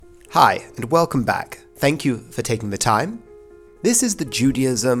Hi, and welcome back. Thank you for taking the time. This is the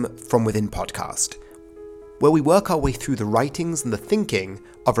Judaism from Within podcast, where we work our way through the writings and the thinking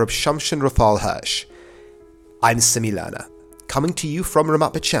of Reb Shamshon Raphael Hirsch. I'm Simi Lerner, coming to you from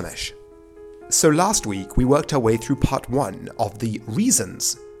Ramat Bet Shemesh. So last week, we worked our way through part 1 of the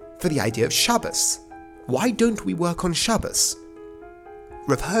reasons for the idea of Shabbos. Why don't we work on Shabbos?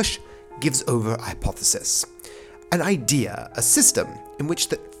 Reb Hirsch gives over a hypothesis, an idea, a system in which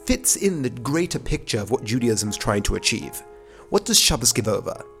that fits in the greater picture of what Judaism's trying to achieve. What does Shabbos give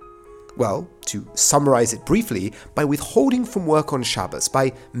over? Well, to summarize it briefly, by withholding from work on Shabbos,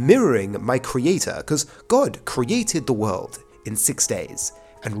 by mirroring my Creator, because God created the world in 6 days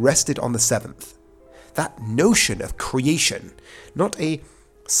and rested on the seventh. That notion of creation, not a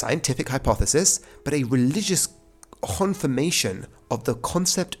scientific hypothesis, but a religious confirmation of the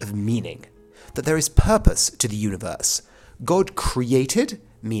concept of meaning, that there is purpose to the universe. God created,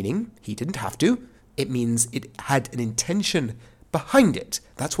 meaning he didn't have to. It means it had an intention behind it.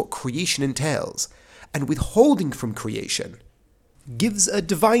 That's what creation entails. And withholding from creation gives a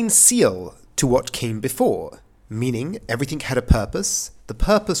divine seal to what came before, meaning everything had a purpose. The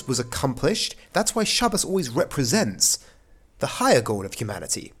purpose was accomplished. That's why Shabbos always represents the higher goal of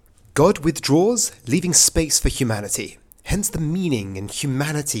humanity. God withdraws, leaving space for humanity. Hence the meaning and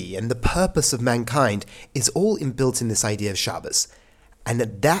humanity and the purpose of mankind is all inbuilt in this idea of Shabbos. And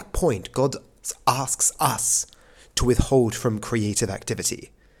at that point, God asks us to withhold from creative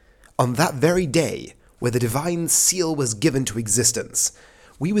activity. On that very day, where the divine seal was given to existence,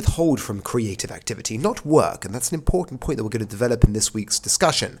 we withhold from creative activity, not work, and that's an important point that we're going to develop in this week's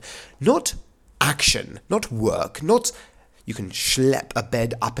discussion. Not action, not work, not you can schlep a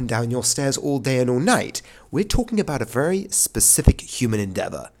bed up and down your stairs all day and all night. We're talking about a very specific human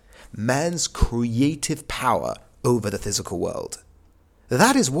endeavor, man's creative power over the physical world.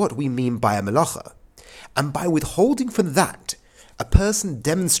 That is what we mean by a melacha. And by withholding from that, a person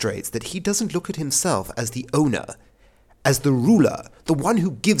demonstrates that he doesn't look at himself as the owner, as the ruler, the one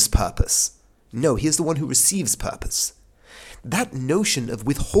who gives purpose. No, he is the one who receives purpose. That notion of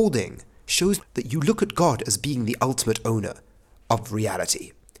withholding shows that you look at God as being the ultimate owner of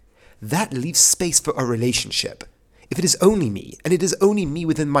reality. That leaves space for a relationship. If it is only me, and it is only me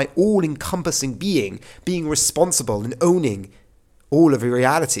within my all-encompassing being responsible and owning all of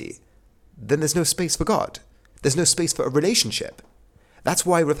reality, then there's no space for God. There's no space for a relationship. That's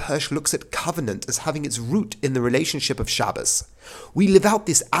why Rav Hirsch looks at covenant as having its root in the relationship of Shabbos. We live out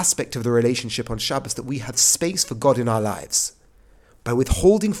this aspect of the relationship on Shabbos, that we have space for God in our lives. By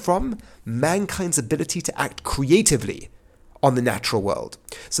withholding from mankind's ability to act creatively on the natural world.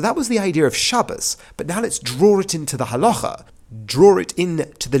 So that was the idea of Shabbos, but now let's draw it into the halacha, draw it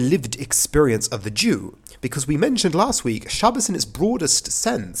into the lived experience of the Jew, because we mentioned last week, Shabbos in its broadest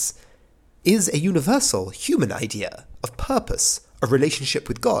sense is a universal human idea of purpose, a relationship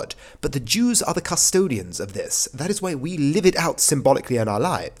with God, but the Jews are the custodians of this. That is why we live it out symbolically in our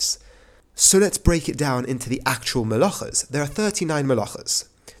lives. So let's break it down into the actual melachas. There are 39 melachas.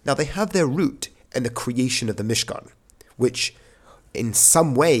 Now they have their root in the creation of the Mishkan, which in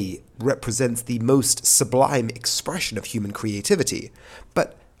some way represents the most sublime expression of human creativity.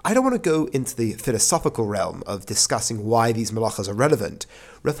 But I don't want to go into the philosophical realm of discussing why these melachas are relevant.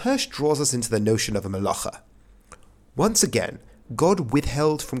 Rav Hirsch draws us into the notion of a melacha. Once again, God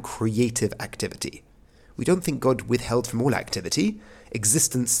withheld from creative activity. We don't think God withheld from all activity.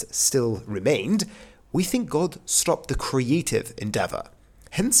 Existence still remained. We think God stopped the creative endeavor.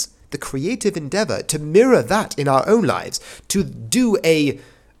 Hence, the creative endeavor to mirror that in our own lives, to do a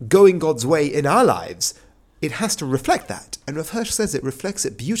going God's way in our lives, it has to reflect that. And Rav Hirsch says it reflects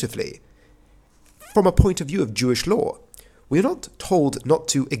it beautifully. From a point of view of Jewish law, we are not told not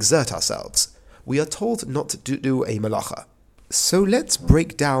to exert ourselves. We are told not to do a melacha. So let's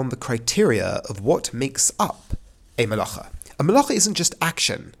break down the criteria of what makes up a melacha. A melacha isn't just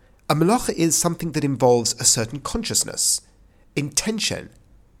action. A melacha is something that involves a certain consciousness, intention,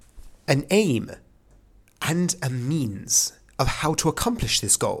 an aim, and a means of how to accomplish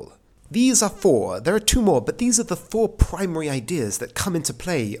this goal. These are 4. There are 2 more, but these are the 4 primary ideas that come into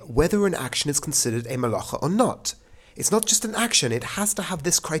play whether an action is considered a melacha or not. It's not just an action, it has to have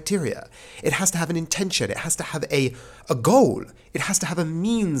this criteria. It has to have an intention, it has to have a goal, it has to have a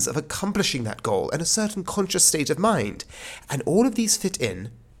means of accomplishing that goal, and a certain conscious state of mind. And all of these fit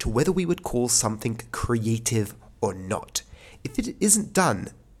in to whether we would call something creative or not. If it isn't done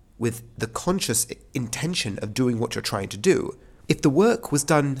with the conscious intention of doing what you're trying to do, if the work was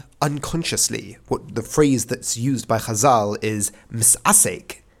done unconsciously, what the phrase that's used by Chazal is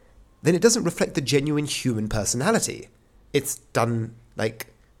misasek, then it doesn't reflect the genuine human personality. It's done like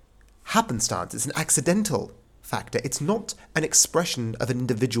happenstance, it's an accidental factor. It's not an expression of an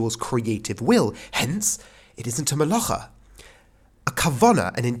individual's creative will. Hence, it isn't a malacha. A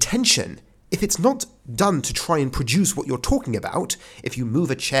kavana, an intention, if it's not done to try and produce what you're talking about, if you move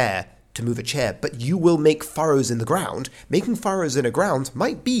a chair to move a chair, but you will make furrows in the ground, making furrows in a ground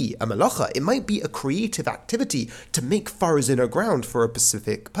might be a malacha. It might be a creative activity to make furrows in a ground for a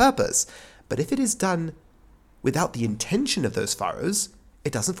specific purpose. But if it is done without the intention of those furrows,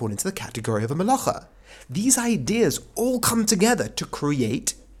 it doesn't fall into the category of a malacha. These ideas all come together to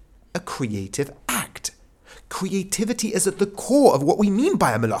create a creative act. Creativity is at the core of what we mean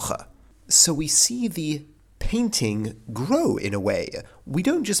by a malacha. So we see the painting grow in a way. We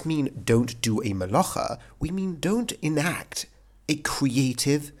don't just mean don't do a malacha, we mean don't enact a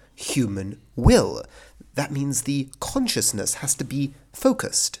creative human will. That means the consciousness has to be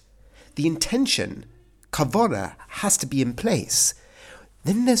focused. The intention, kavana, has to be in place.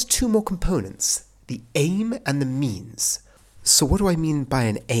 Then there's two more components, the aim and the means. So what do I mean by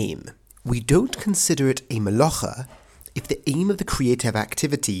an aim? We don't consider it a malacha if the aim of the creative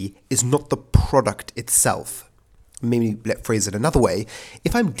activity is not the product itself. Maybe let's phrase it another way.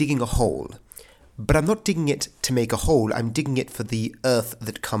 If I'm digging a hole, but I'm not digging it to make a hole, I'm digging it for the earth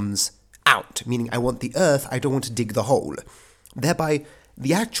that comes out, meaning I want the earth, I don't want to dig the hole. Thereby,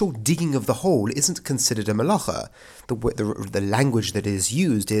 the actual digging of the hole isn't considered a malacha. The language that is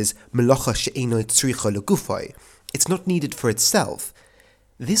used is malacha she'eino tzricha legufoi. It's not needed for itself.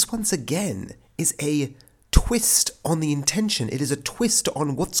 This, once again, is a twist on the intention. It is a twist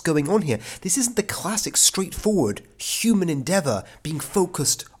on what's going on here. This isn't the classic, straightforward human endeavor being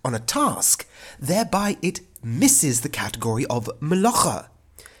focused on a task. Thereby, it misses the category of malacha.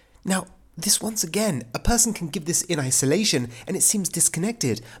 Now, this, once again, a person can give this in isolation and it seems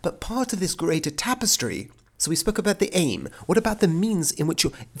disconnected, but part of this greater tapestry. So we spoke about the aim. What about the means in which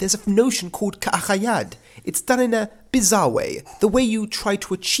there's a notion called ka'achayad. It's done in a bizarre way. The way you try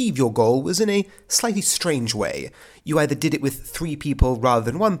to achieve your goal was in a slightly strange way. You either did it with 3 people rather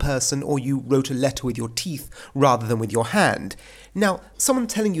than 1 person, or you wrote a letter with your teeth rather than with your hand. Now, someone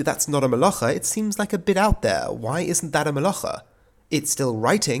telling you that's not a malacha, it seems like a bit out there. Why isn't that a malacha? It's still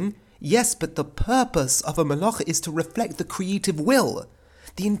writing, yes, but the purpose of a malacha is to reflect the creative will,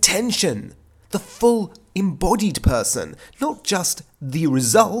 the intention, the full embodied person, not just the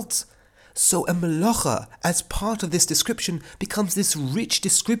result. So a malacha, as part of this description, becomes this rich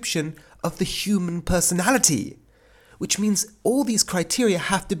description of the human personality, which means all these criteria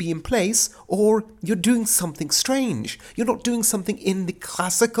have to be in place, or you're doing something strange. You're not doing something in the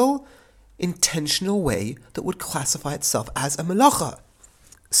classical, intentional way that would classify itself as a malacha.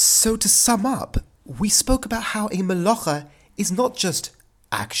 So to sum up, we spoke about how a malacha is not just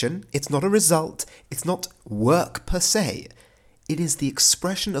action, it's not a result, it's not work per se. It is the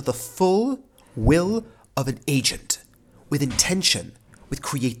expression of the full will of an agent, with intention, with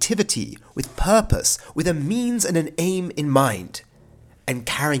creativity, with purpose, with a means and an aim in mind, and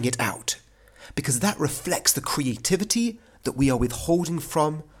carrying it out. Because that reflects the creativity that we are withholding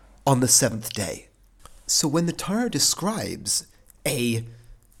from on the 7th day. So when the Torah describes a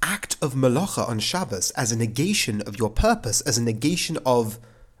act of malacha on Shabbos as a negation of your purpose, as a negation of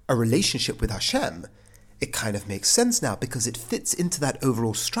a relationship with Hashem, it kind of makes sense now because it fits into that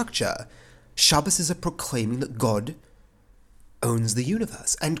overall structure. Shabbos is a proclaiming that God owns the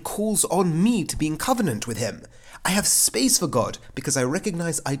universe and calls on me to be in covenant with him. I have space for God because I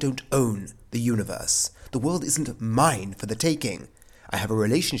recognize I don't own the universe. The world isn't mine for the taking. I have a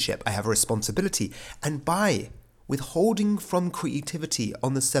relationship, I have a responsibility, and by withholding from creativity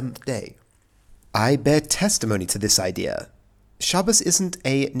on the 7th day, I bear testimony to this idea. Shabbos isn't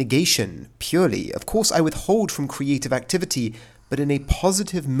a negation purely. Of course, I withhold from creative activity, but in a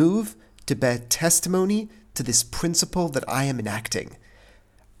positive move to bear testimony to this principle that I am enacting.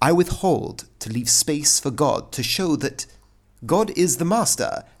 I withhold to leave space for God, to show that God is the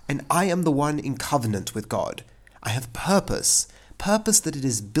master, and I am the one in covenant with God. I have purpose that it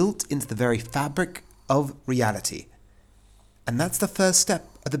is built into the very fabric of reality. And that's the first step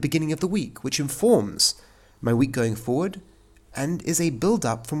at the beginning of the week, which informs my week going forward and is a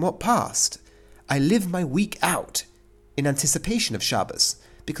build-up from what passed. I live my week out in anticipation of Shabbos,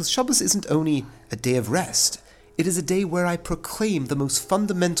 because Shabbos isn't only a day of rest, it is a day where I proclaim the most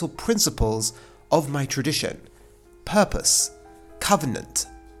fundamental principles of my tradition. Purpose, covenant,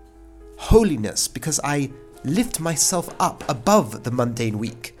 holiness, because I lift myself up above the mundane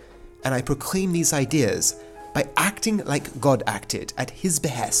week, and I proclaim these ideas by acting like God acted at his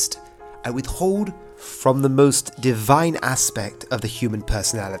behest. I withhold from the most divine aspect of the human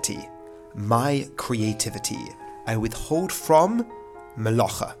personality, my creativity. I withhold from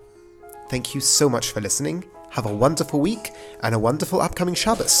malacha. thank you so much for listening. Have a wonderful week and a wonderful upcoming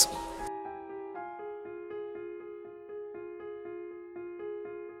Shabbos.